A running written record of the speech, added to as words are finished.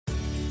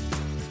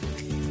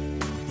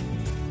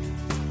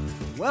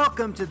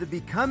Welcome to the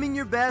Becoming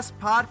Your Best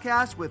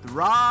podcast with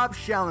Rob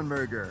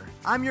Schellenberger.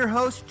 I'm your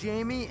host,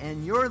 Jamie,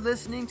 and you're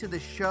listening to the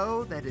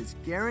show that is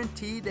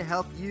guaranteed to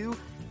help you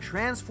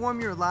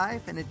transform your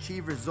life and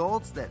achieve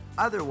results that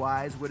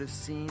otherwise would have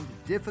seemed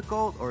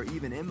difficult or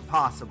even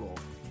impossible.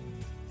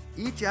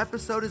 Each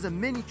episode is a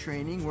mini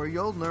training where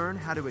you'll learn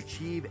how to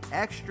achieve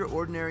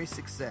extraordinary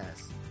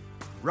success.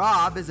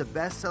 Rob is a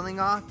best-selling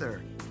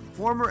author,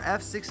 former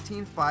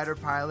F-16 fighter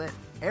pilot,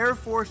 Air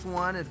Force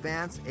One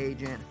advanced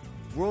agent,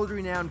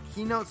 world-renowned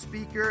keynote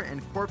speaker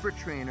and corporate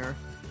trainer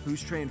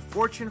who's trained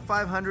Fortune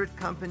 500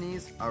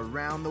 companies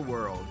around the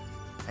world,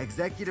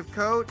 executive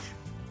coach,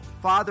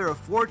 father of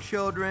 4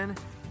 children,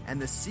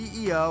 and the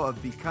CEO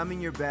of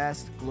Becoming Your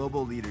Best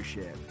Global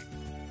Leadership,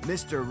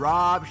 Mr.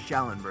 Rob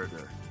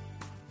Schellenberger.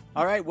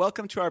 All right,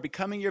 welcome to our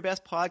Becoming Your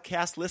Best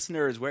podcast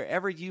listeners,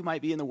 wherever you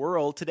might be in the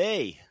world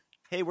today.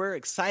 Hey, we're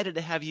excited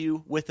to have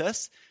you with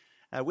us.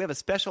 We have a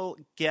special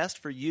guest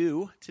for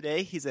you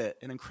today. He's an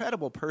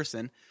incredible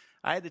person.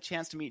 I had the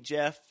chance to meet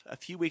Jeff a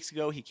few weeks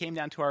ago. He came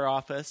down to our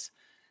office,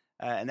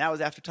 and that was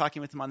after talking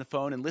with him on the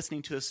phone and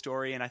listening to his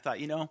story. And I thought,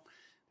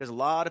 there's a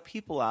lot of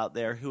people out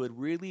there who would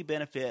really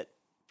benefit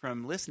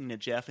from listening to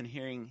Jeff and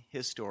hearing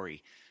his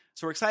story.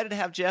 So we're excited to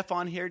have Jeff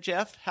on here.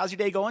 Jeff, how's your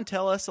day going?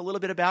 Tell us a little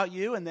bit about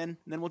you, and then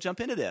we'll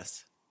jump into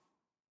this.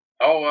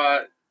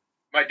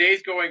 My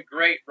day's going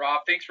great,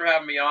 Rob. Thanks for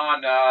having me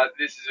on.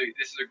 This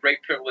is a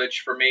great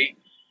privilege for me.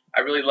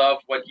 I really love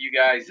what you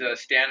guys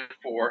stand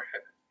for,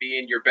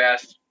 being your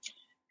best.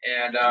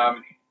 And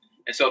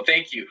so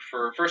thank you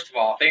first of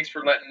all, thanks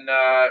for letting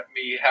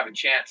me have a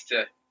chance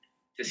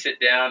to sit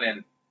down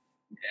and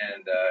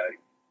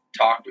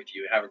talk with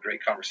you and have a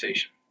great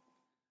conversation.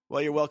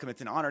 Well, you're welcome.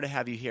 It's an honor to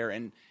have you here.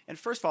 And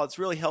first of all, it's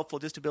really helpful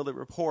just to build a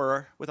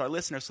rapport with our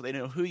listeners so they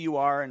know who you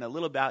are and a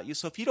little about you.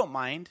 So if you don't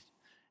mind,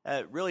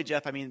 really,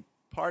 Jeff,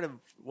 part of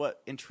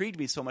what intrigued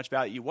me so much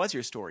about you was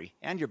your story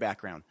and your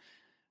background.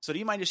 So do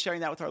you mind just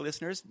sharing that with our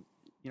listeners?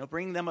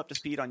 Bringing them up to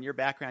speed on your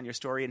background, your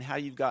story, and how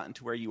you've gotten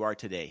to where you are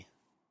today.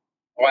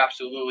 Oh,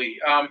 absolutely.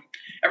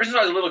 Ever since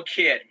I was a little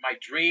kid, my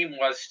dream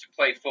was to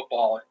play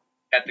football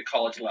at the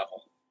college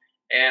level.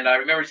 And I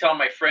remember telling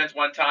my friends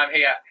one time,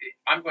 hey,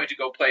 I'm going to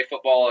go play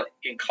football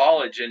in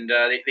college. And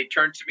they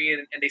turned to me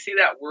and they say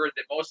that word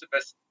that most of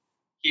us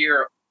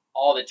hear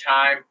all the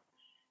time.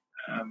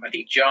 I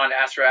think John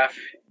Asraf,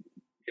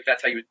 if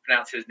that's how you would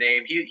pronounce his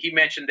name, he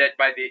mentioned that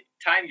by the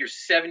time you're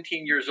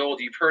 17 years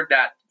old, you've heard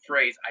that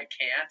phrase, I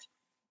can't,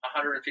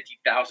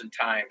 150,000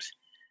 times.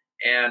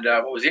 And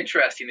what was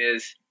interesting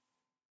is,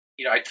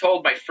 I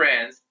told my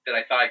friends that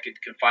I thought I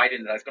could confide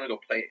in, that I was going to go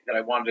play, that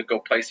I wanted to go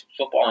play some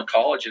football in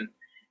college. And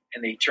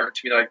they turned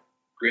to me like,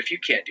 Griff, you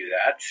can't do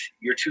that.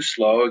 You're too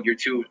slow. You're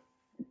too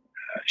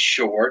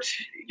short.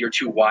 You're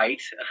too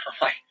white. And I'm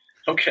like,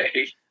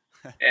 okay.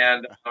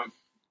 And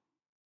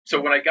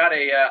so when I got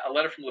a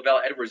letter from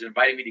LaVell Edwards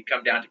inviting me to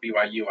come down to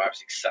BYU, I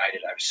was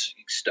excited. I was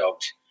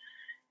stoked.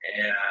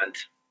 And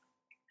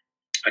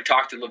I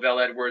talked to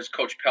LaVell Edwards,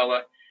 Coach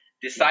Pella,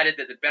 decided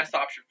that the best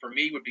option for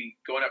me would be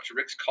going up to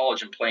Ricks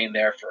College and playing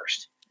there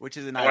first. Which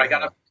is in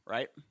Idaho,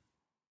 right?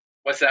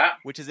 What's that?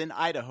 Which is in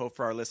Idaho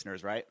for our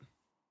listeners, right?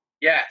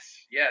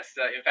 Yes.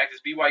 In fact,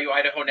 it's BYU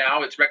Idaho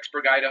now. It's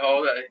Rexburg,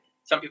 Idaho.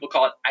 Some people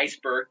call it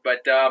Iceberg.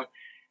 But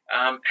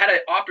had an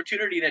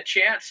opportunity and a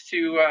chance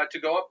to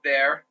go up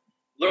there,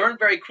 learned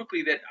very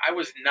quickly that I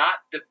was not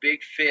the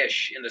big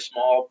fish in the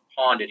small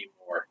pond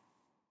anymore.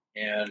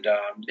 And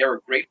there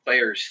were great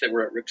players that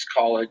were at Ricks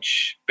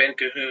College. Ben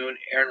Cahoon,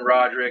 Aaron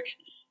Roderick,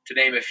 to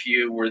name a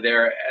few, were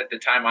there at the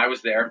time I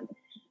was there.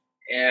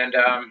 And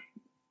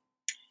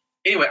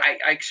anyway,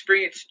 I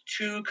experienced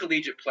 2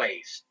 collegiate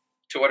plays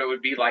to what it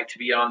would be like to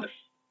be on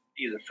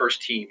the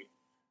first team,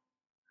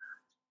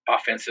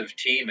 offensive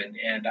team.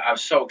 And I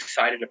was so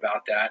excited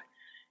about that.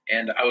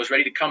 And I was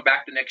ready to come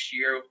back the next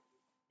year,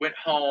 went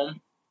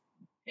home,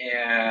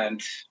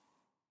 and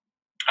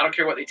I don't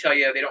care what they tell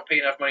you, they don't pay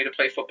enough money to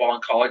play football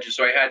in college. And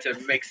so I had to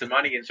make some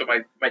money. And so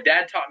my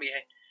dad taught me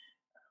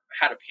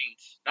how to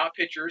paint, not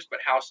pictures, but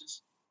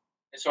houses.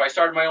 And so I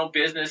started my own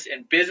business,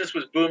 and business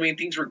was booming.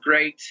 Things were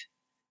great.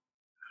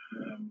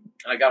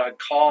 I got a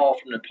call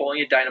from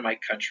Napoleon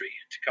Dynamite Country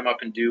to come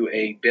up and do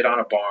a bid on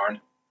a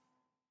barn.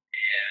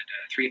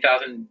 And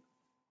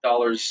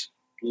 $3,000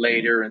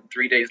 later, and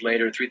 3 days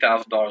later,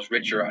 $3,000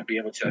 richer, I'd be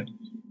able to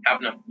have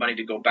enough money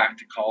to go back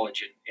to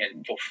college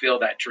and fulfill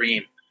that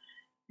dream.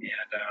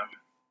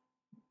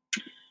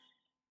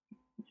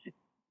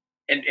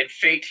 And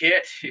fate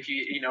hit, if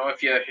you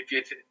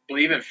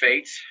believe in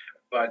fate.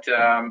 But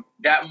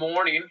that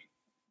morning,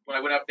 when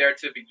I went up there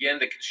to begin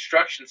the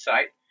construction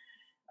site,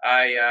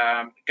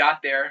 I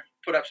got there,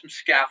 put up some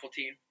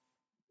scaffolding,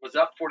 was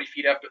up 40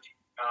 feet up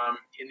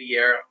in the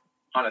air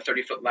on a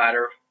 30-foot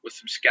ladder with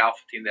some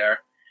scaffolding there,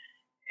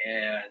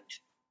 and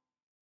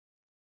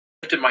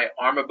lifted my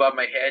arm above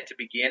my head to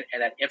begin,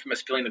 and that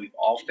infamous feeling that we've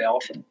all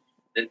felt,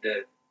 that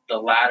the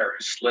ladder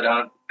slid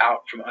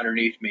out from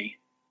underneath me.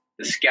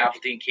 The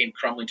scaffolding came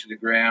crumbling to the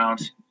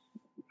ground,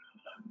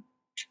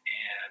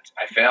 and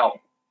I fell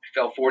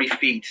 40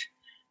 feet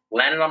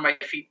landed on my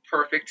feet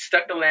perfect,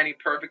 stuck the landing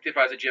perfect if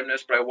I was a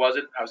gymnast, but I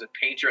wasn't. I was a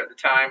painter at the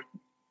time.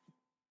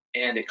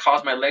 And it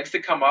caused my legs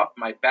to come up,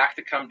 my back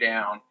to come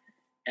down,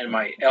 and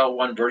my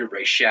L1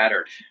 vertebrae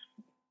shattered,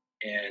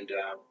 and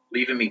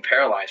leaving me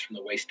paralyzed from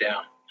the waist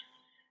down.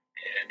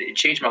 And it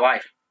changed my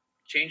life.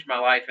 Changed my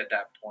life at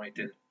that point.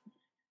 And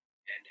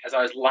as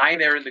I was lying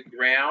there in the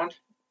ground,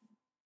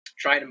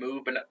 trying to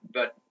move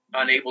but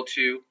unable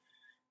to,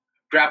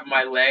 grab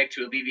my leg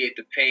to alleviate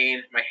the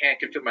pain. My hand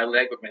could feel my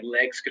leg, but my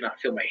legs could not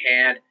feel my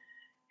hand.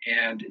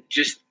 And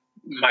just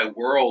my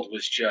world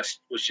was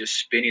just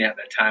spinning at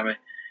that time.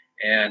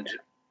 And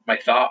my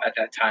thought at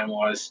that time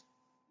was,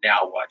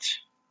 now what?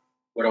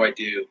 What do I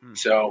do?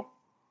 So,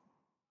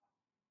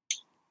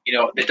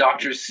 the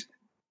doctors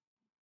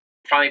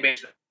finally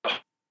made the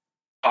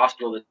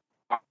hospital that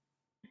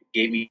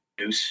gave me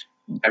news.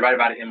 I write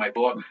about it in my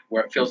book,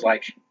 where it feels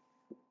like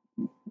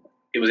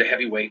it was a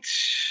heavyweight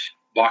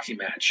boxing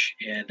match,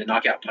 and the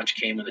knockout punch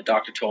came when the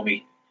doctor told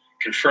me,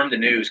 confirmed the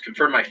news,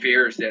 confirmed my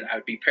fears that I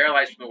would be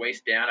paralyzed from the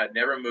waist down. I'd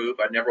never move.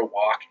 I'd never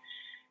walk.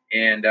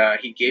 And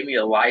he gave me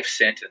a life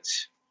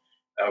sentence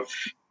of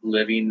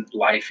living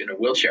life in a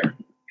wheelchair.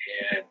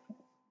 And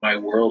my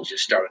world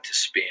just started to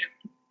spin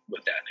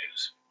with that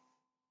news.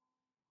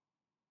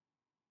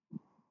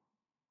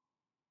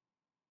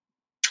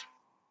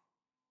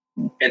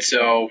 And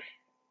so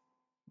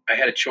I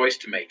had a choice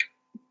to make.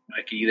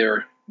 I could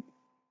either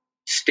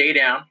stay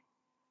down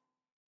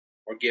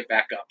or get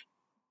back up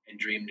and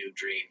dream new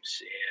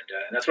dreams.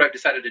 And that's what I've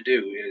decided to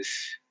do, is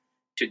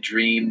to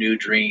dream new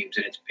dreams.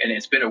 And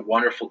it's been a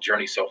wonderful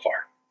journey so far.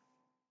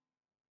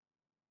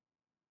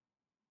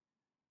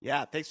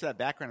 Yeah, thanks for that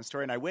background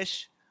story. And I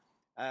wish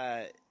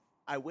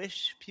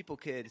people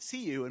could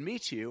see you and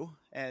meet you.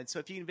 And so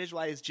if you can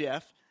visualize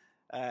Jeff,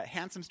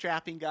 handsome,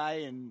 strapping guy,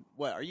 and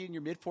what, are you in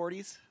your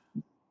mid-40s?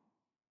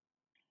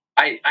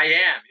 I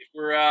am. If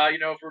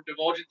we're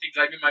divulging things,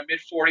 I'm in my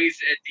mid-40s.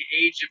 At the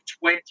age of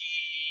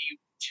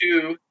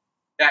 22,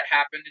 that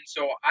happened. And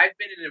so I've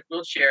been in a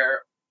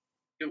wheelchair.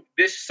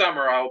 This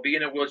summer, I'll be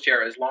in a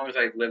wheelchair as long as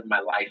I've lived my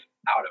life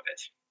out of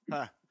it.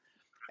 Huh.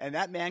 And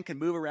that man can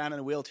move around in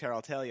a wheelchair,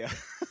 I'll tell you.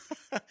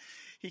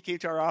 He came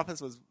to our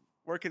office, was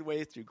working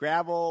way through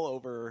gravel,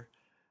 over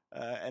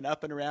and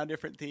up and around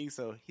different things.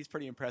 So he's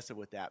pretty impressive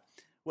with that.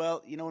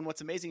 Well, and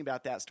what's amazing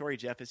about that story,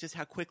 Jeff, is just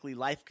how quickly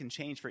life can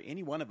change for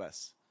any one of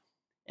us.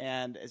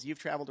 And as you've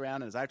traveled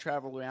around, and as I've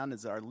traveled around,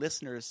 as our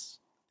listeners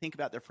think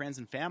about their friends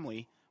and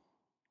family,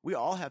 we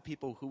all have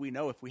people who we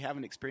know, if we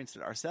haven't experienced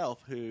it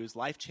ourselves, whose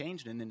life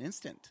changed in an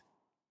instant.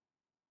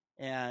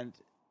 And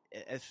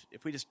if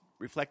we just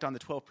reflect on the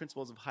 12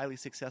 principles of highly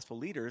successful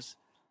leaders,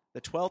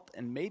 the 12th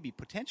and maybe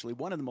potentially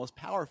one of the most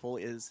powerful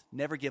is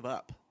never give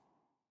up.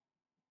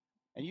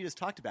 And you just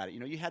talked about it.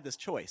 You had this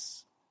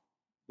choice.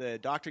 The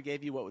doctor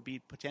gave you what would be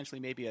potentially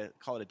maybe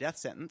call it a death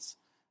sentence,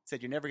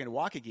 said you're never going to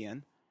walk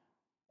again.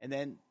 And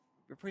then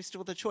we're pretty still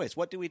with the choice.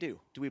 What do we do?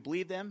 Do we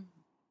believe them,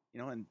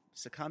 and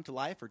succumb to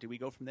life, or do we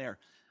go from there?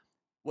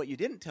 What you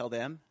didn't tell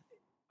them,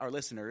 our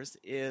listeners,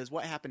 is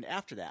what happened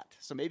after that.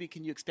 So maybe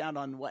can you expound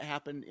on what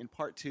happened in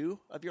part 2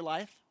 of your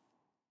life?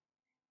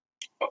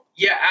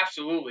 Yeah,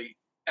 absolutely.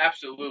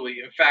 Absolutely.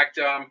 In fact,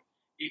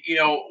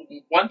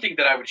 one thing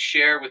that I would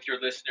share with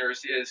your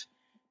listeners is,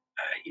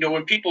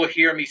 when people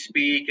hear me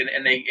speak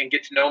and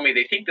get to know me,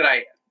 they think that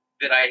I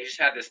just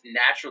have this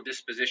natural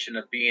disposition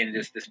of being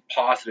this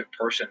positive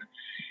person.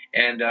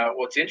 And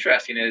what's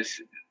interesting is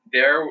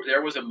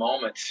there was a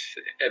moment,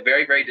 a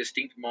very, very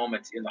distinct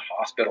moment in the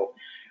hospital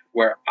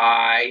where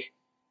I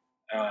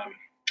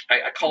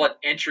call it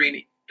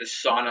entering the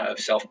sauna of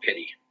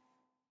self-pity.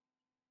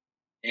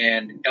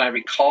 And I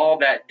recall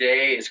that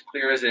day as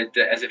clear as if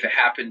it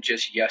happened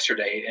just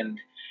yesterday. And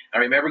I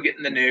remember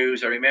getting the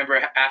news. I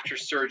remember after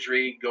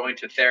surgery going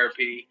to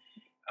therapy.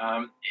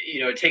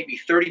 It'd take me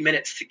 30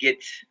 minutes to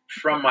get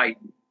from my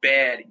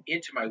bed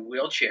into my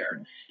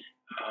wheelchair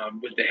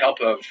with the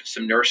help of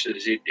some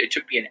nurses. It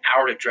took me an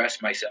hour to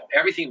dress myself.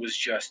 Everything was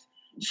just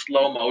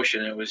slow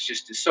motion. It was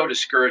just so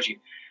discouraging.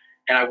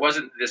 And I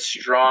wasn't this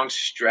strong,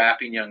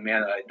 strapping young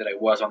man that I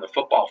was on the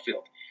football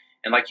field.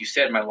 And like you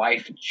said, my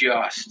life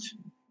just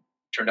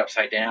turned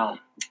upside down.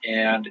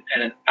 And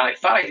I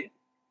thought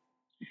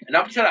and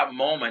up until that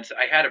moment,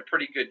 I had a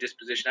pretty good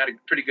disposition. I had a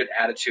pretty good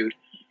attitude.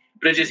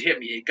 But it just hit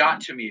me. It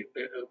got to me.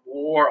 It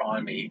wore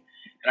on me.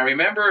 And I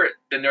remember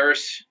the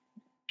nurse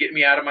getting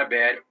me out of my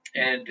bed.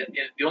 And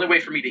the only way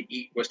for me to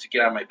eat was to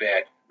get out of my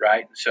bed,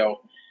 right? And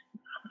so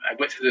I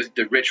went through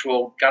the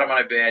ritual, got out of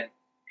my bed,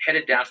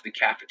 headed down to the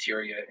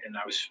cafeteria, and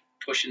I was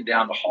pushing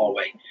down the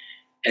hallway.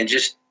 And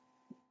just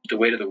the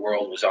weight of the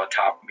world was on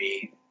top of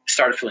me.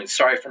 Started feeling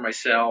sorry for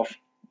myself.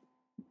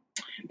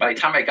 By the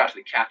time I got to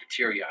the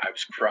cafeteria, I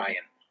was crying.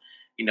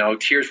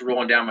 Tears were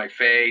rolling down my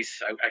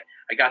face.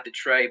 I got the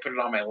tray, put it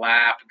on my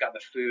lap, got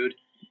the food.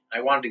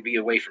 I wanted to be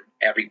away from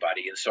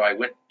everybody. And so I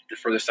went the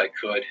furthest I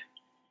could,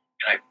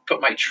 and I put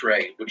my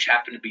tray, which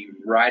happened to be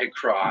right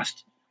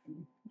across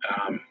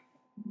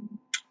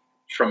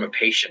from a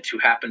patient who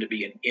happened to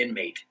be an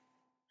inmate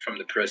from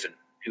the prison.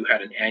 who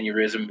had an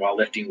aneurysm while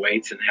lifting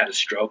weights and had a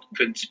stroke,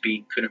 couldn't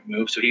speak, couldn't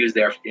move. So he was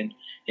there in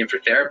for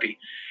therapy.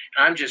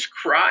 And I'm just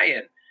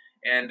crying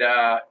and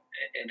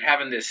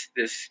having this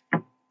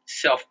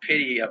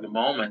self-pity of the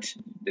moment,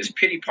 this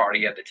pity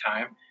party at the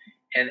time.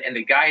 And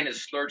the guy in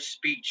his slurred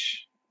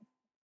speech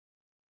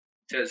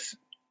says,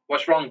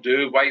 "What's wrong,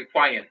 dude? Why are you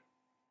crying?"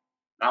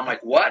 And I'm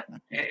like, "What?"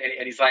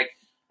 And he's like,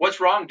 "What's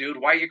wrong, dude?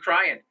 Why are you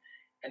crying?"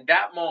 And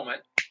that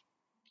moment,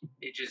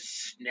 it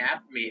just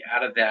snapped me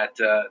out of that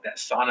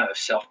sauna of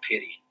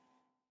self-pity.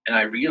 And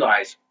I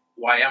realized,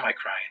 why am I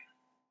crying?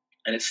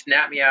 And it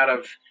snapped me out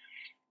of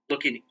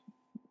looking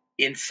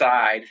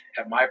inside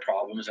at my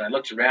problems. And I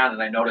looked around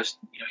and I noticed,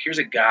 here's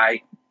a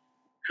guy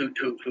who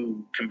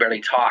can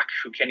barely talk,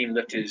 who can't even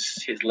lift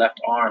his left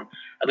arm.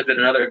 I looked at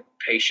another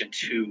patient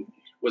who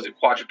was a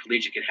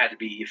quadriplegic and had to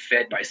be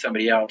fed by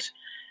somebody else.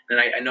 And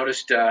I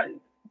noticed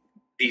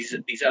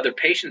these other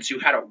patients who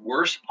had it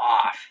worse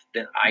off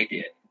than I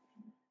did.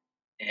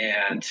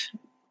 And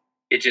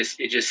it just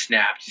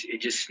snapped.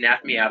 It just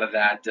snapped me out of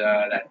that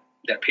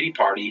pity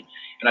party.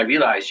 And I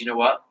realized, you know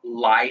what?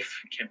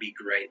 Life can be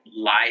great.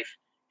 Life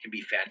can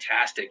be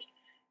fantastic.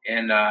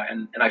 And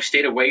I've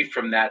stayed away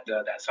from that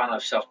sauna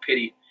of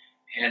self-pity,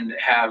 and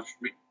have,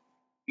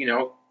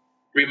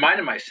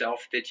 reminded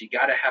myself that you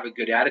got to have a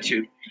good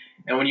attitude.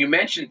 And when you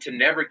mentioned to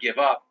never give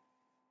up,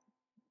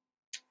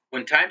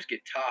 when times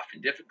get tough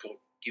and difficult,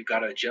 you've got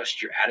to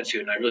adjust your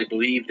attitude. And I really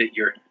believe that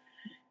your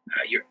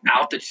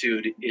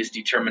altitude is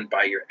determined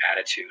by your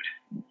attitude.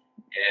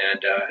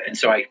 And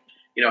so I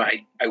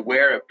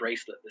wear a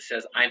bracelet that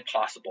says "I'm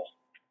possible"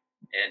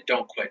 and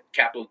 "Don't quit."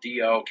 Capital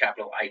D-O,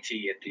 capital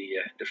I-T at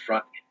the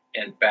front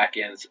and back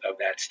ends of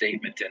that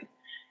statement.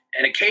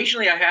 And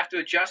occasionally I have to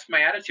adjust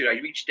my attitude. I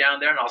reach down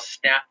there and I'll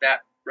snap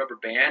that rubber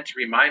band to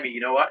remind me,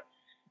 you know what?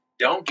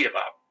 Don't give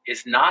up.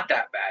 It's not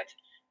that bad.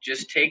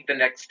 Just take the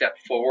next step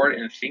forward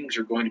and things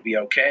are going to be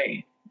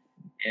okay.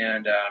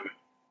 And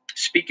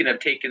speaking of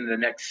taking the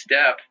next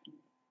step,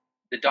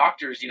 the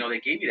doctors, they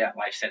gave me that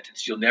life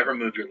sentence. You'll never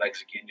move your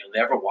legs again. You'll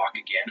never walk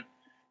again.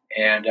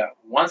 And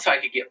once I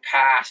could get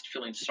past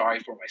feeling sorry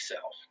for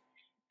myself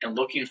and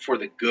looking for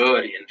the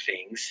good in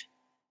things,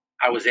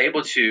 I was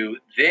able to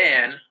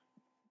then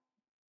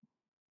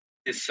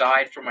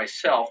decide for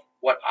myself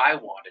what I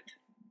wanted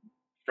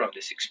from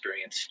this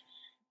experience.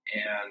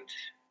 And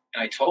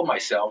I told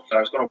myself that I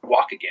was going to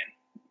walk again.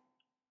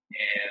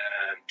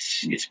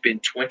 And it's been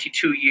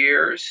 22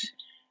 years.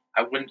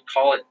 I wouldn't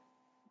call it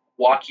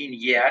walking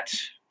yet,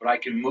 but I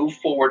can move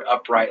forward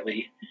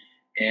uprightly.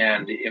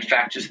 And in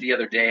fact, just the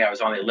other day, I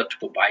was on the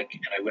elliptical bike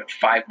and I went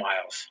 5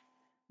 miles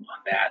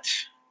on that,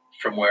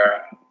 from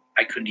where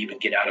I couldn't even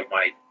get out of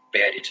my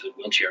bed into the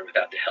wheelchair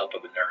without the help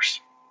of a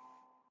nurse.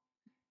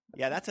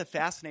 Yeah, that's a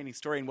fascinating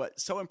story. And what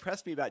so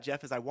impressed me about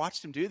Jeff is I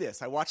watched him do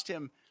this. I watched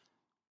him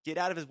get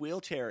out of his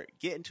wheelchair,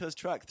 get into his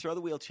truck, throw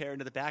the wheelchair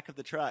into the back of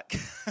the truck.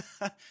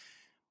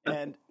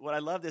 And what I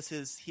love this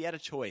is he had a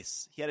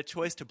choice. He had a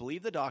choice to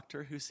believe the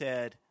doctor who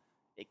said,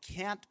 it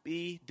can't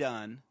be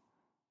done.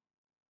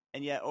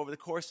 And yet over the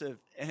course of,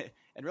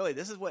 and really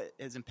this is what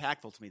is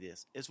impactful to me,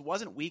 it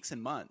wasn't weeks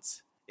and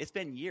months. It's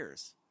been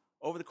years.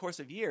 Over the course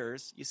of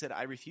years, you said,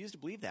 I refuse to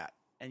believe that.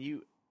 And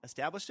you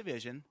established a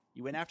vision.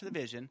 You went after the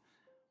vision.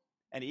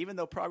 And even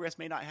though progress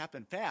may not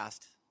happen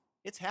fast,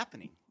 it's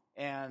happening.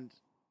 And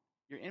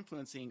you're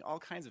influencing all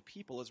kinds of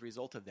people as a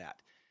result of that.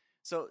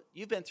 So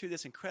you've been through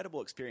this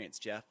incredible experience,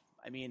 Jeff.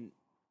 I mean,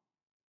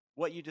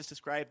 what you just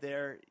described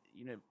there,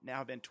 now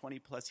have been 20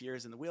 plus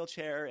years in the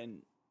wheelchair,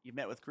 and you've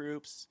met with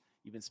groups,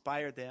 you've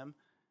inspired them.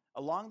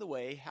 Along the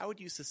way, how would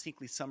you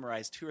succinctly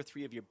summarize 2 or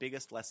 3 of your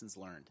biggest lessons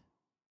learned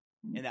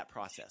in that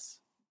process?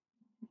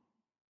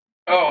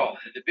 Oh,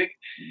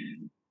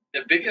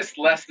 the biggest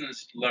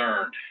lessons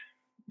learned.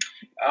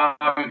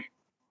 I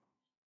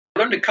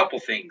learned a couple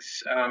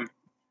things.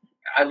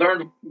 I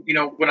learned,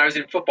 when I was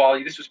in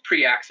football, this was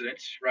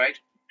pre-accident, right?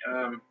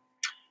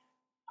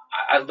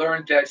 I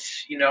learned that,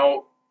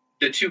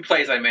 the 2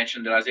 plays I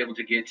mentioned that I was able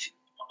to get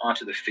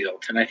onto the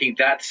field. And I think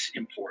that's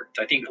important.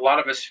 I think a lot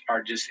of us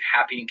are just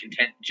happy and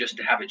content just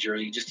to have a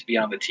jersey, just to be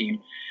on the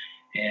team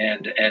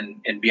and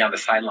be on the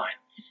sideline.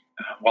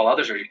 While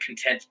others are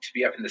content to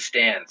be up in the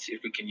stands,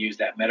 if we can use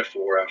that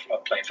metaphor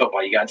of playing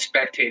football. You got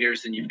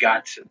spectators, and you've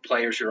got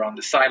players who are on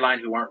the sideline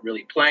who aren't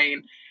really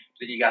playing.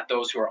 Then you got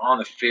those who are on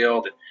the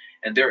field,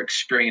 and they're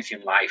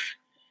experiencing life.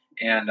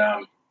 And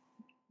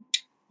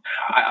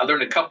I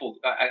learned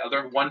I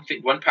learned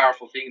one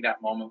powerful thing in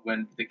that moment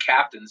when the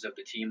captains of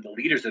the team, the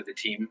leaders of the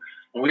team,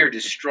 when we were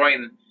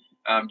destroying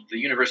the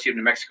University of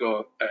New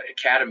Mexico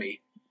Academy,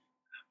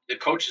 the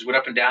coaches went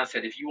up and down and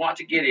said, if you want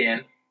to get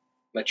in,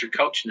 let your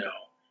coach know.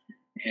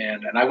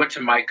 And I went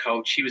to my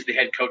coach. He was the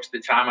head coach at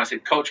the time. I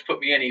said, Coach, put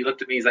me in. He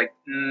looked at me. He's like,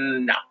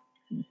 no.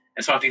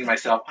 And so I'm thinking to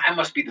myself, I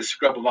must be the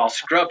scrub of all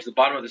scrubs, the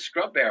bottom of the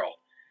scrub barrel.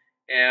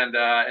 But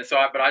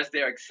I was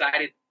there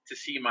excited to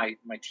see my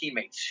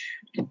teammates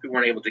who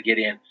weren't able to get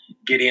in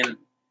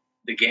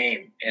the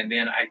game. And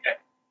then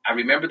I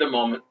remember the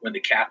moment when the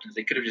captains,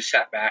 they could have just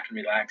sat back and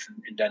relaxed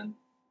and done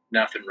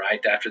nothing,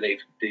 right, after they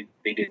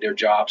did their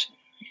jobs.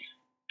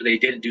 But they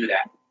didn't do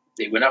that.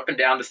 They went up and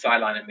down the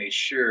sideline and made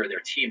sure their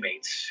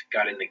teammates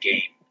got in the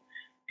game.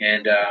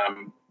 And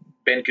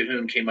Ben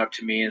Cahoon came up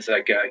to me and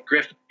said,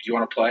 Griff, do you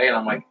want to play? And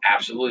I'm like,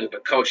 absolutely.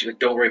 But coach,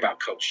 don't worry about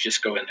coach.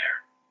 Just go in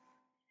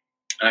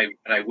there.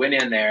 And I went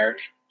in there.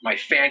 My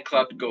fan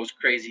club goes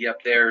crazy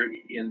up there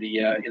in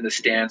the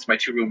stands, my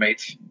two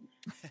roommates.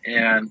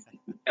 And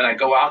I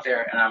go out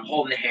there and I'm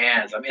holding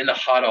hands. I'm in the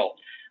huddle.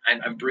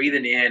 I'm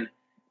breathing in,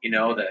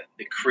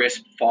 the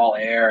crisp fall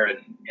air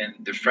and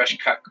the fresh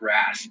cut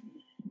grass.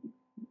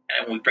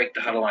 And we break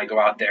the huddle and I go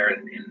out there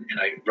and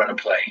I run a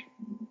play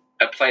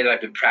that I've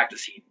been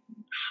practicing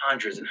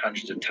hundreds and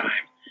hundreds of times.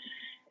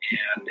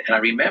 And I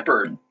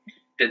remember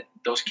that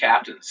those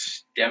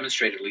captains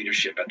demonstrated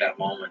leadership at that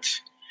moment.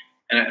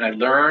 And I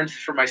learned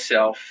for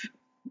myself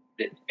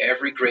that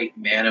every great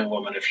man and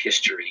woman of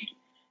history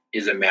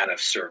is a man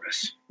of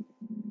service.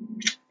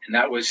 And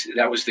that was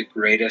one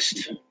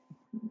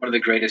of the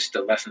greatest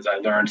lessons I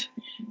learned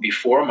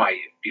before my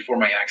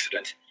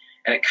accident.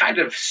 And it kind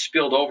of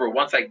spilled over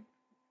once I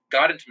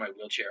got into my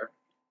wheelchair.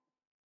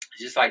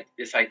 It's just like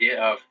this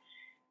idea of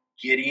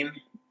getting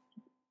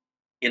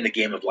in the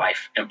game of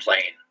life and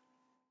playing.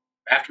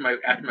 After my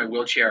accident,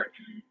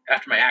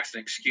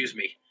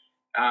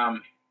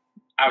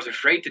 I was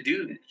afraid to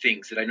do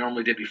things that I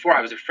normally did before.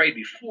 I was afraid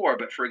before,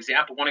 but for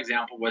example, one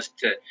example was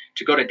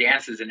to go to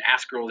dances and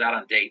ask girls out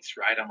on dates,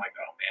 right? I'm like,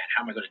 oh man,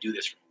 how am I going to do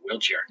this from a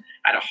wheelchair?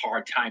 I had a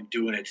hard time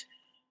doing it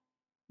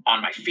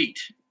on my feet,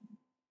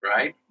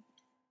 right?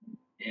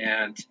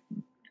 And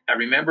I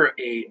remember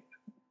a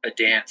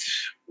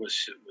dance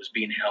was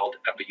being held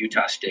up at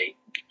Utah State.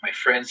 My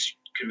friends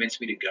convinced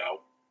me to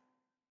go.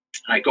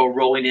 And I go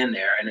rolling in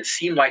there, and it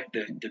seemed like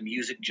the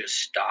music just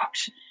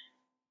stopped.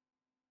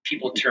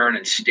 People turned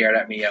and stared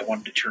at me. I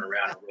wanted to turn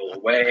around and roll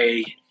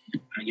away.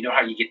 You know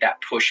how you get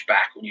that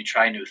pushback when you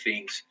try new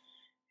things.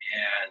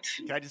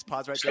 And can I just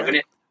pause right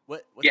there?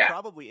 What's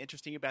probably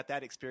interesting about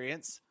that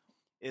experience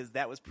is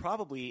that was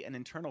probably an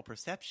internal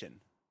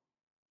perception.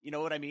 You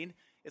know what I mean?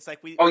 It's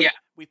like we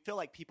feel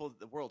like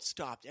the world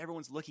stopped.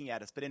 Everyone's looking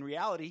at us, but in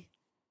reality,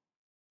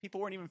 people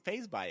weren't even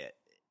fazed by it.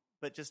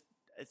 But just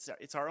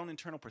it's our own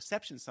internal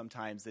perception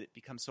sometimes that it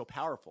becomes so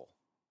powerful.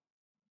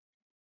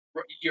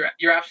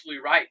 You're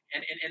absolutely right,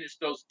 and it's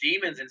those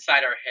demons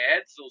inside our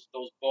heads,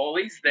 those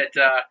bullies that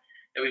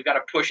we've got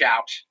to push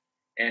out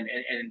and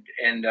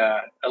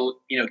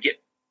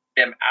get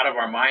them out of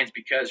our minds,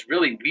 because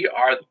really we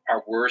are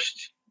our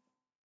worst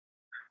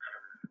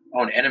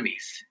own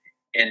enemies,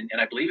 and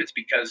I believe it's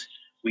because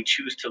we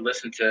choose to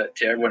listen to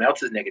everyone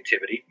else's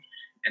negativity,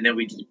 and then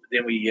we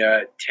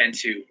tend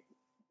to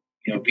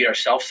beat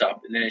ourselves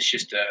up, and then it's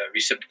just a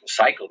reciprocal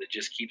cycle that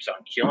just keeps on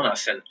killing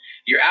us. And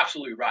you're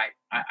absolutely right.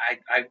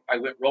 I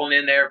went rolling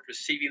in there,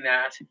 perceiving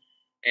that,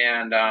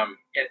 and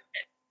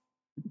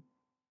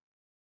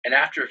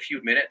after a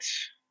few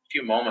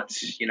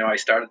moments, I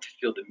started to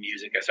feel the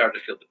music. I started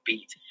to feel the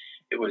beat.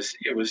 It was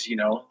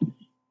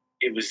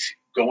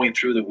going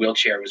through the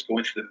wheelchair. It was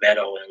going through the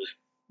metal, and it was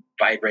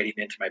vibrating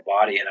into my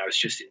body, and I was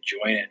just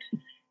enjoying it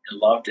and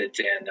loved it.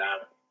 And I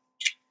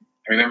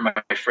remember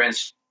my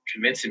friends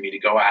convincing me to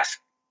go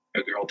ask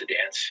a girl to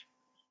dance.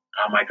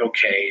 I'm like,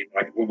 okay,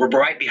 we're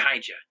right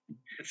behind you.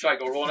 And so I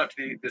go rolling up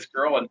to this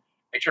girl, and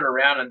I turn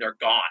around and they're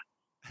gone.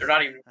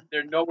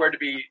 They're nowhere to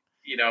be,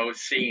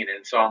 seen.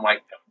 And so I'm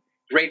like,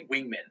 great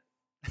wingman.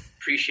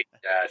 Appreciate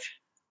that.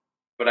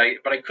 But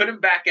I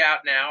couldn't back out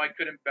now. I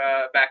couldn't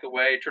back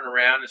away, turn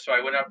around. And so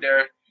I went up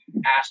there,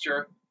 asked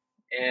her,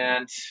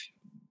 and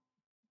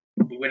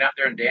we went out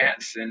there and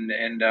danced.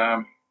 And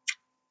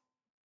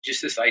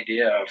just this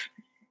idea of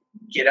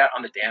get out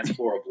on the dance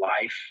floor of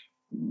life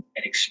and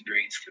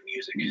experience the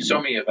music.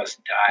 So many of us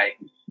die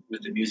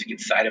with the music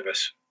inside of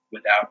us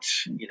without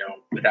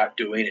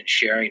doing and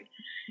sharing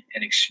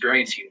and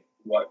experiencing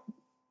what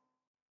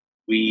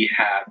we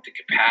have the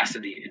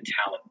capacity and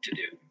talent to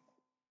do.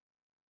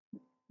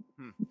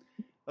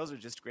 Those are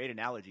just great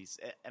analogies.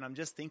 And I'm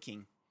just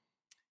thinking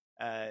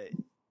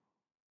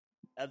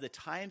of the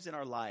times in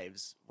our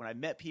lives when I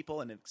met people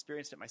and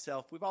experienced it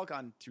myself. We've all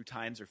gone through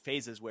times or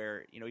phases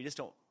where, you just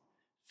don't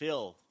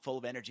feel full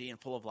of energy and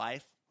full of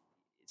life.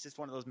 It's just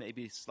one of those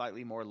maybe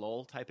slightly more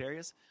lull type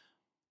areas.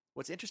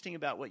 What's interesting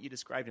about what you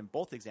described in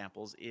both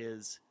examples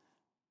is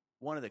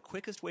one of the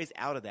quickest ways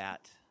out of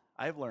that,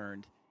 I've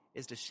learned,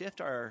 is to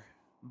shift our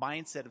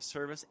mindset of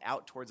service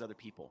out towards other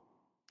people.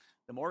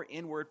 The more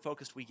inward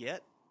focused we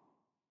get,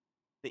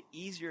 the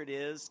easier it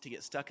is to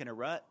get stuck in a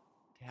rut,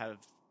 to have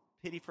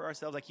pity for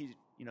ourselves. Like you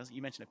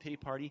mentioned a pity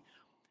party.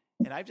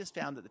 And I've just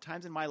found that the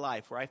times in my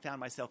life where I found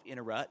myself in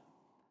a rut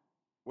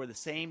were the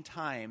same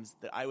times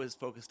that I was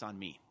focused on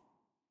me.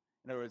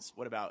 In other words,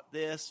 what about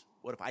this?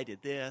 What if I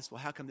did this? Well,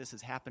 how come this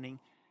is happening?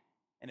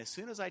 And as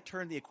soon as I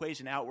turned the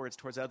equation outwards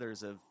towards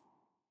others of,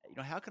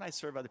 how can I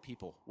serve other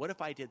people? What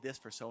if I did this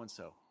for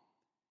so-and-so?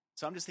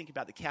 So I'm just thinking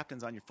about the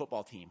captains on your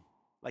football team.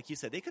 Like you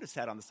said, they could have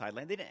sat on the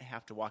sideline. They didn't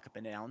have to walk up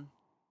and down,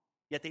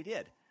 yet they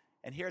did.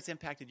 And here it's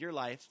impacted your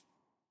life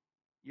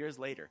years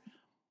later.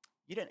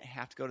 You didn't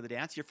have to go to the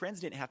dance. Your friends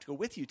didn't have to go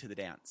with you to the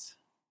dance.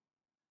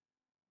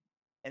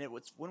 And it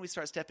was when we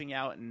start stepping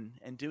out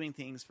and doing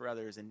things for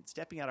others and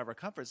stepping out of our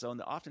comfort zone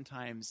that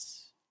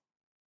oftentimes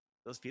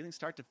those feelings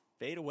start to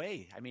fade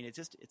away. I mean,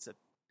 it's a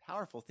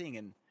powerful thing.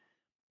 And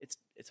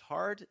it's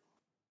hard,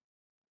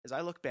 as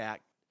I look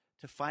back,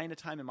 to find a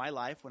time in my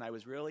life when I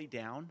was really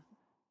down,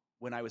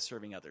 when I was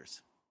serving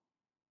others.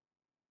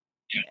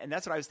 And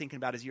that's what I was thinking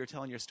about as you were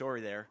telling your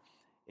story there,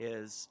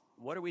 is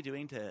what are we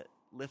doing to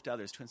lift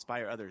others, to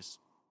inspire others,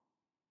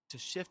 to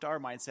shift our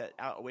mindset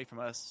out away from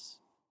us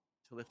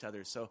to lift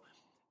others. So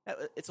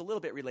it's a little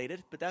bit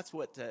related, but that's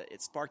what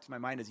it sparked in my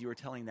mind as you were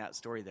telling that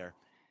story there.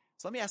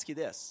 So let me ask you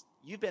this.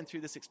 You've been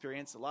through this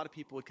experience. A lot of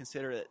people would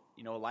consider it,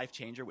 a life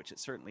changer, which it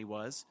certainly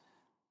was.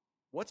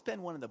 What's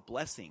been one of the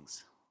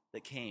blessings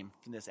that came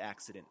from this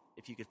accident,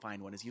 if you could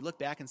find one, as you look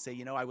back and say,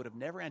 I would have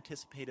never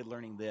anticipated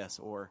learning this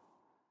or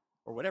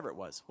whatever it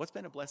was? What's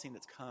been a blessing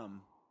that's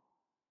come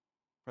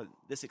from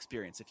this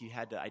experience, if you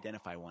had to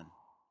identify one?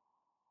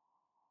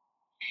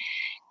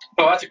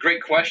 Well, that's a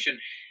great question.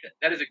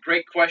 That is a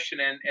great question,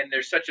 and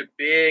there's such a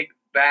big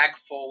bag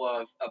full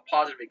of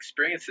positive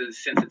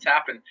experiences since it's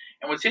happened.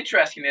 And what's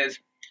interesting is,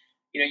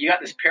 you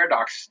got this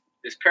paradox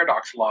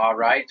law,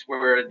 right,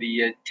 where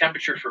the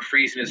temperature for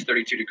freezing is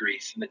 32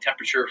 degrees and the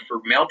temperature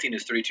for melting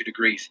is 32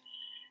 degrees.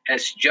 And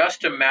it's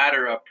just a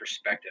matter of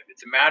perspective.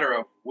 It's a matter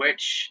of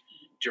which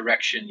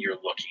direction you're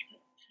looking.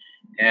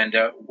 And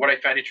what I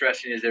find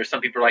interesting is there's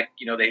some people like,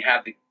 they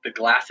have the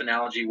glass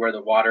analogy where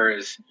the water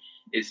is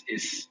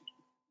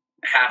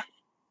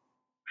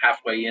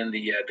halfway in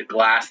the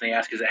glass, and they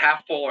ask, is it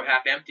half full or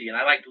half empty? And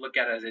I like to look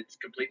at it as it's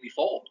completely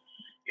full.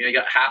 You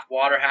got half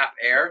water, half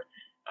air,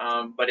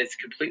 but it's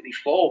completely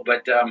full.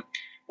 But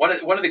one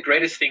of the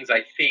greatest things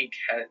I think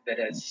that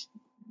has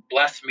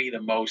blessed me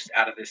the most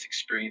out of this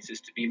experience is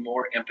to be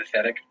more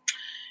empathetic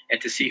and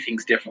to see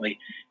things differently.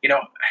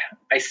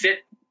 I sit,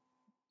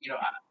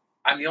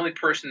 I'm the only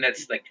person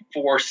that's like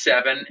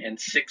 4'7" and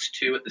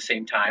 6'2" at the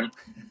same time.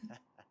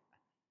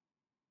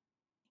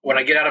 When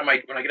I get out of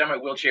my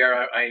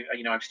wheelchair,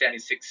 I'm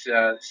standing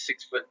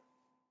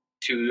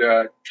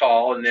 6'2"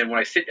 tall, and then when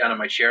I sit down in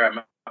my chair,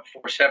 I'm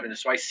 4'7", and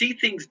so I see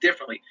things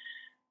differently,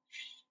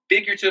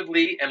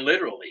 figuratively and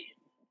literally,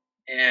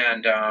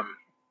 and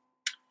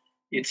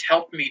it's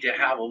helped me to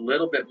have a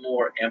little bit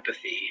more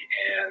empathy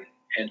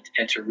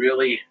and to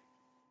really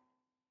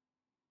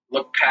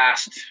look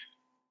past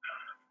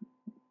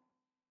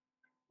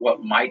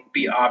what might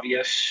be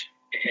obvious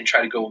and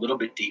try to go a little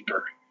bit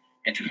deeper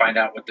and to find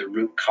out what the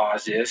root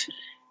cause is,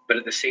 but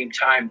at the same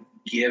time,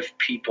 give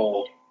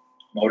people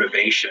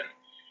motivation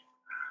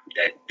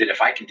that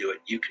if I can do it,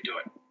 you can do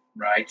it,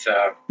 right?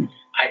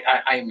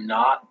 I'm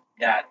not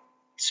that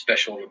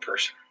special of a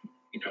person.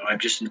 I'm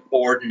just an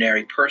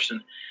ordinary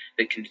person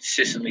that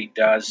consistently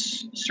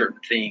does certain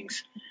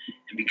things.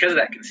 And because of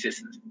that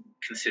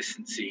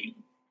consistency,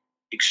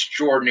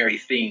 extraordinary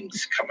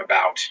things come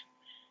about.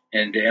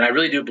 And I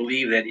really do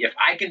believe that if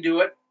I can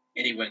do it,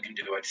 anyone can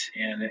do it.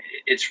 And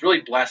it's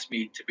really blessed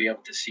me to be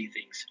able to see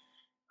things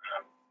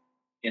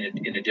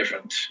in a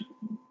different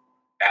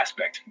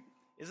aspect.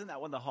 Isn't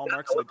that one of the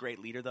hallmarks of a great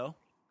leader, though?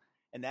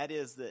 And that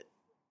is that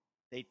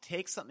they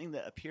take something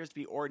that appears to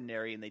be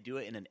ordinary and they do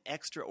it in an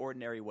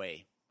extraordinary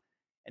way.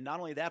 And not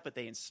only that, but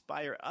they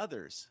inspire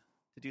others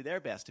to do their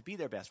best, to be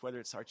their best, whether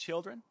it's our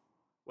children,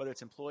 whether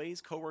it's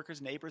employees,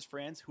 coworkers, neighbors,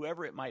 friends,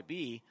 whoever it might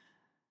be.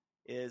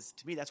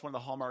 To me, that's one of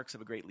the hallmarks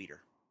of a great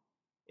leader.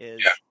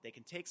 They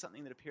can take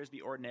something that appears to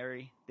be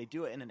ordinary, they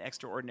do it in an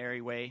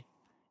extraordinary way,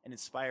 and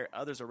inspire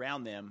others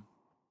around them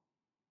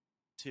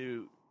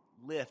to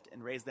lift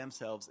and raise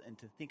themselves and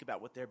to think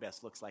about what their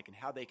best looks like and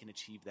how they can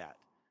achieve that.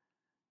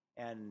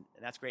 And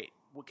that's great.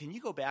 Well, can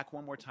you go back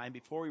one more time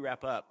before we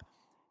wrap up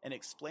and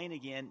explain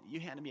again? You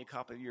handed me a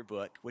copy of your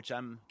book, which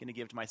I'm going to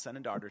give to my son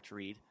and daughter to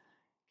read.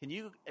 Can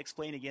you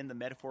explain again the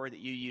metaphor that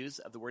you use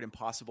of the word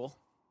impossible?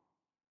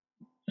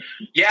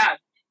 Yeah,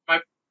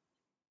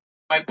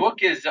 my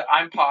book is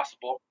I'm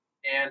Possible,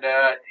 and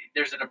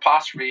there's an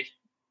apostrophe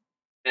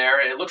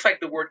there. It looks like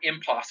the word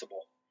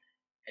impossible,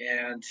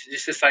 and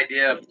just this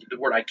idea of the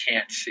word I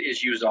can't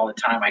is used all the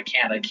time. I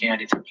can't,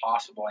 it's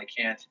impossible, I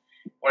can't.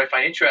 What I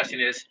find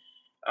interesting is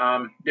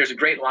there's a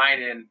great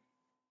line in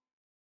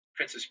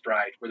Princess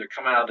Bride where they're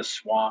coming out of the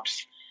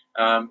swamps.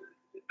 I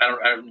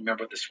don't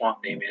remember what the swamp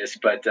name is,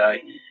 but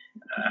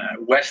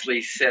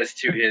Wesley says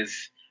to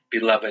his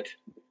beloved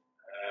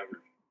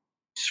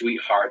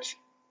sweetheart,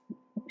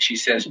 she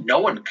says, no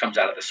one comes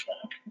out of the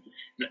swamp.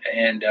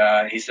 And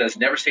he says,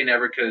 never say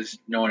never, because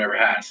no one ever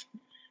has.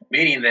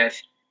 Meaning that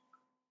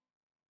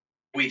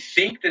we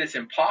think that it's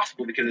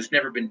impossible because it's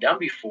never been done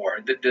before.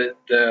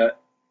 The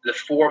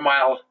 4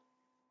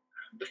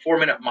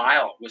 minute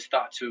mile was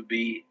thought to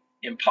be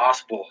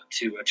impossible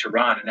to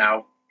run, and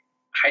now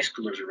high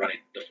schoolers are running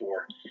the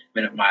 4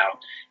 minute mile.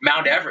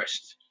 Mount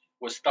Everest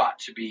was thought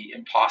to be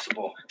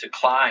impossible to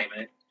climb,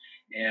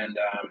 and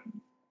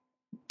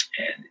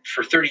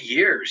for 30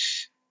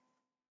 years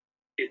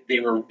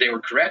they were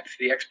correct.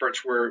 The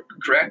experts were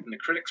correct, and the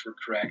critics were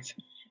correct.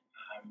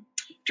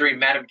 during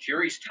Madame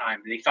Curie's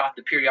time, they thought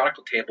the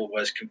periodical table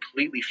was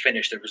completely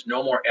finished. There was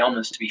no more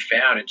elements to be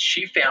found. And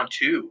she found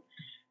two,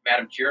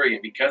 Madame Curie,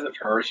 and because of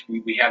her,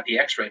 we have the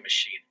X-ray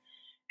machine.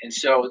 And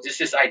so just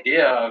this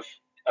idea of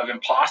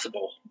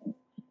impossible.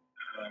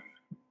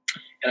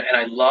 And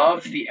I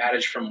love the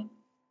adage from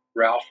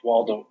Ralph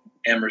Waldo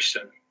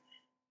Emerson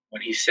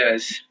when he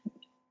says,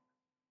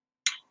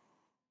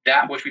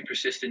 that which we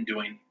persist in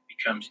doing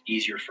becomes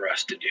easier for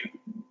us to do,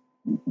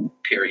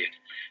 period.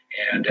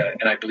 And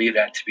I believe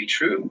that to be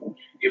true.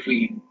 If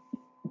we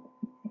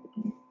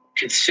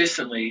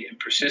consistently and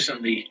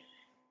persistently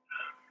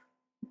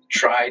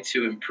try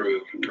to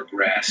improve and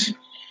progress,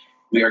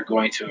 we are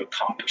going to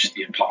accomplish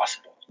the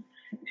impossible.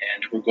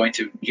 And we're going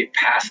to get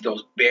past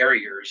those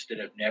barriers that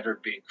have never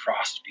been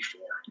crossed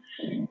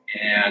before.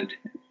 And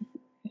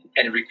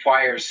it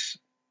requires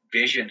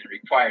vision, it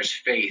requires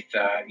faith.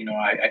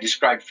 I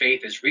describe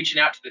faith as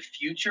reaching out to the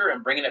future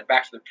and bringing it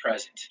back to the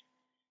present,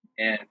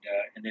 and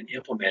then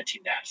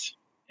implementing that.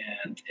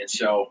 And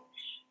so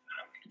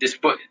this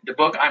book, the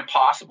book I'm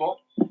Possible,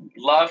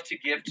 love to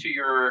give to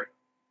your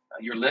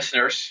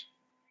listeners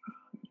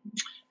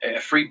a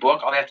free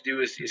book. All they have to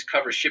do is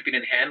cover shipping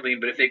and handling.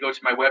 But if they go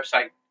to my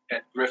website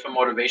at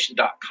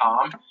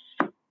griffinmotivation.com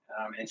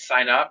and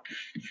sign up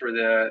for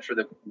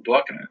the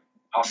book,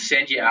 I'll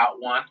send you out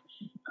one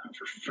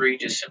for free.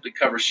 Just simply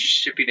cover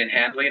shipping and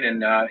handling,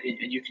 and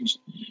you can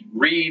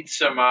read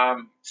some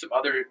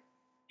other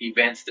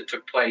events that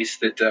took place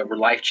that were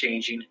life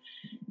changing,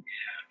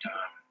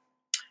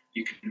 and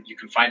you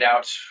can find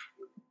out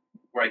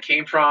where I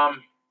came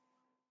from,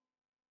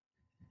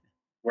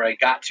 where I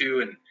got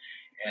to,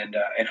 and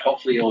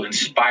hopefully it'll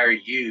inspire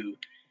you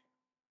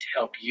to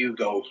help you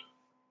go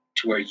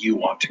to where you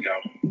want to go,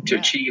 to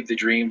achieve the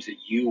dreams that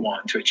you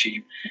want to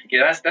achieve.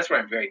 That's what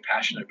I'm very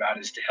passionate about,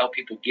 is to help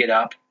people get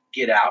up,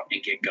 get out,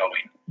 and get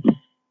going.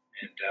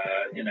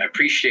 And I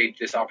appreciate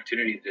this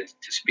opportunity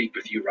to speak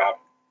with you, Rob.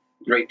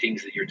 Great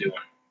things that you're doing.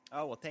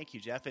 Oh, well, thank you,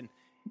 Jeff. And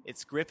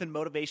it's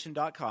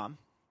griffinmotivation.com,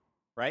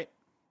 right?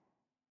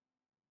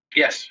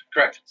 Yes,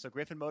 correct. So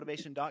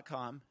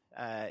griffinmotivation.com.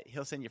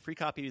 He'll send you a free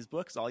copy of his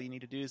books. All you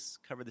need to do is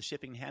cover the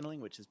shipping and handling,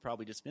 which is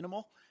probably just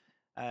minimal.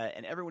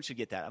 And everyone should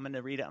get that. I'm going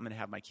to read it. I'm going to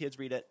have my kids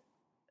read it.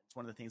 It's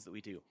one of the things that we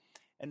do.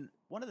 And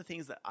one of the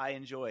things that I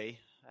enjoy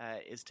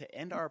is to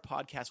end our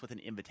podcast with an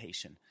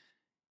invitation.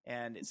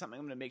 And it's something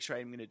I'm going to make sure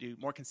I'm going to do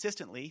more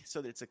consistently,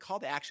 so that it's a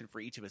call to action for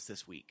each of us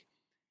this week.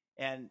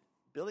 And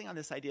building on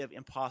this idea of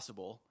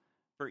impossible,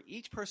 for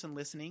each person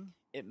listening,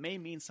 it may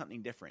mean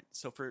something different.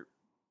 So for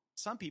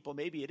some people,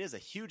 maybe it is a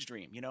huge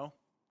dream,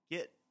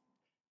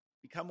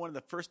 become one of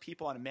the first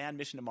people on a manned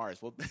mission to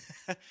Mars. Well,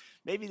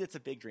 maybe that's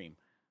a big dream.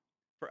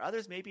 For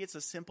others, maybe it's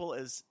as simple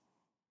as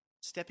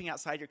stepping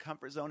outside your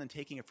comfort zone and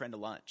taking a friend to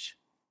lunch,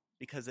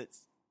 because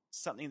it's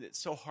something that's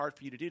so hard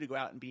for you to do, to go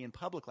out and be in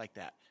public like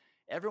that.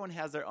 Everyone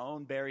has their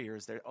own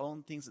barriers, their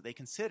own things that they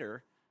consider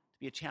to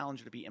be a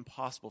challenge or to be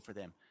impossible for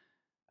them.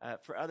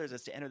 For others,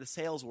 it's to enter the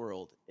sales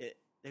world.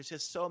 There's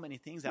just so many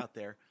things out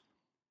there.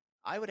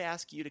 I would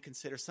ask you to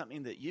consider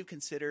something that you've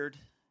considered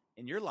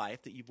in your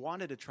life that you've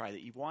wanted to try,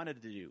 that you've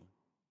wanted to do.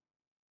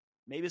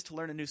 Maybe it's to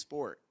learn a new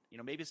sport.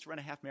 Maybe it's to run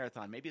a half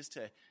marathon. Maybe it's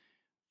to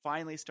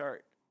finally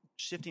start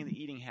shifting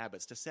the eating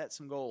habits, to set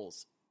some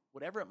goals,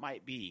 whatever it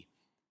might be.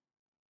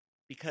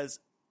 Because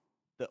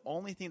the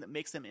only thing that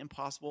makes them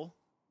impossible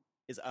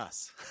is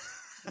us.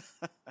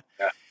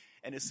 Yeah.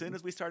 And as soon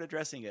as we start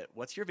addressing it,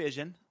 what's your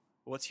vision?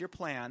 What's your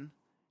plan?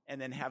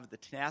 And then have the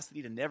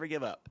tenacity to never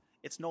give up.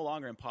 It's no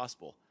longer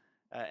impossible.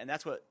 And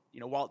that's what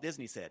Walt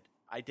Disney said.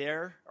 I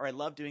dare, or I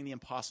love doing the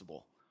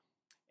impossible.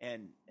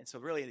 And so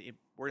really the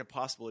word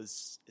impossible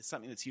is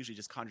something that's usually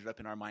just conjured up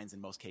in our minds in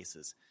most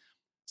cases.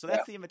 So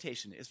that's the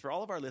invitation, is for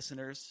all of our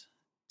listeners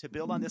to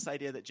build on this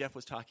idea that Jeff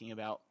was talking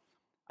about.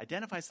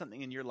 Identify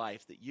something in your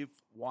life that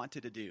you've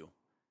wanted to do,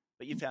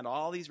 but you found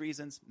all these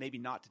reasons maybe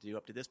not to do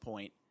up to this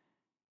point,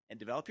 and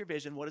develop your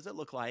vision. What does it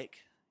look like?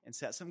 And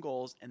set some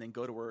goals, and then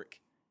go to work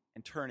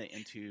and turn it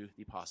into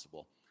the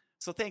possible.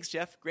 So thanks,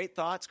 Jeff. Great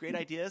thoughts, great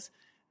ideas.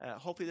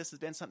 Hopefully this has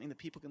been something that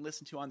people can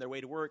listen to on their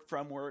way to work,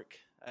 from work,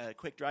 a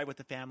quick drive with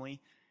the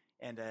family,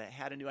 and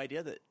had a new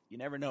idea that you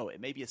never know. It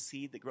may be a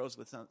seed that grows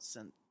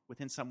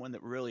within someone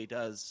that really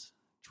does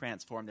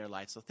transform their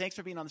life. So thanks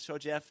for being on the show,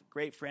 Jeff.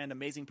 Great friend,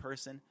 amazing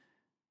person.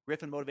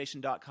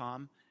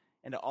 griffinmotivation.com.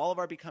 And to all of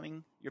our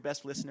Becoming Your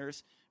Best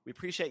listeners, we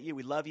appreciate you.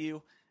 We love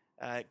you.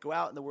 Go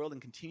out in the world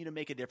and continue to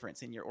make a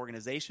difference in your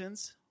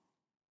organizations,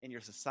 in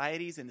your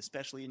societies, and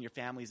especially in your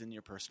families and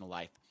your personal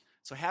life.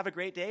 So have a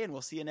great day, and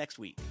we'll see you next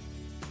week.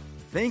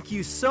 Thank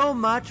you so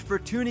much for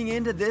tuning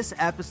into this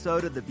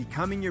episode of the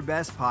Becoming Your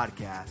Best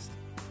podcast.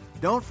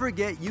 Don't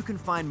forget, you can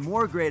find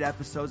more great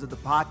episodes of the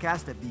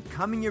podcast at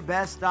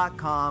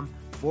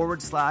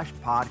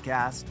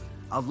becomingyourbest.com/podcast,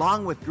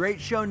 along with great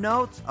show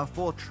notes, a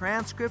full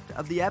transcript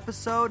of the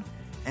episode,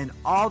 and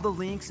all the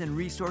links and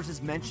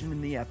resources mentioned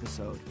in the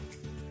episode.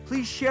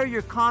 Please share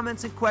your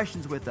comments and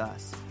questions with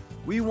us.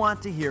 We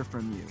want to hear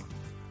from you.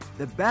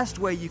 The best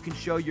way you can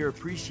show your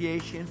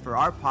appreciation for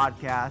our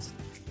podcast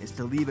is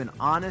to leave an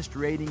honest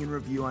rating and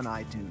review on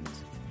iTunes.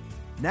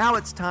 Now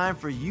it's time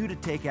for you to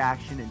take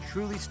action and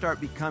truly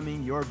start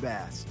becoming your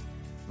best.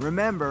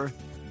 Remember,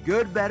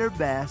 good, better,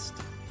 best.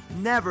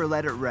 Never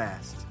let it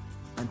rest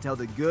until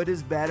the good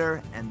is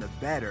better and the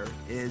better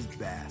is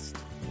best.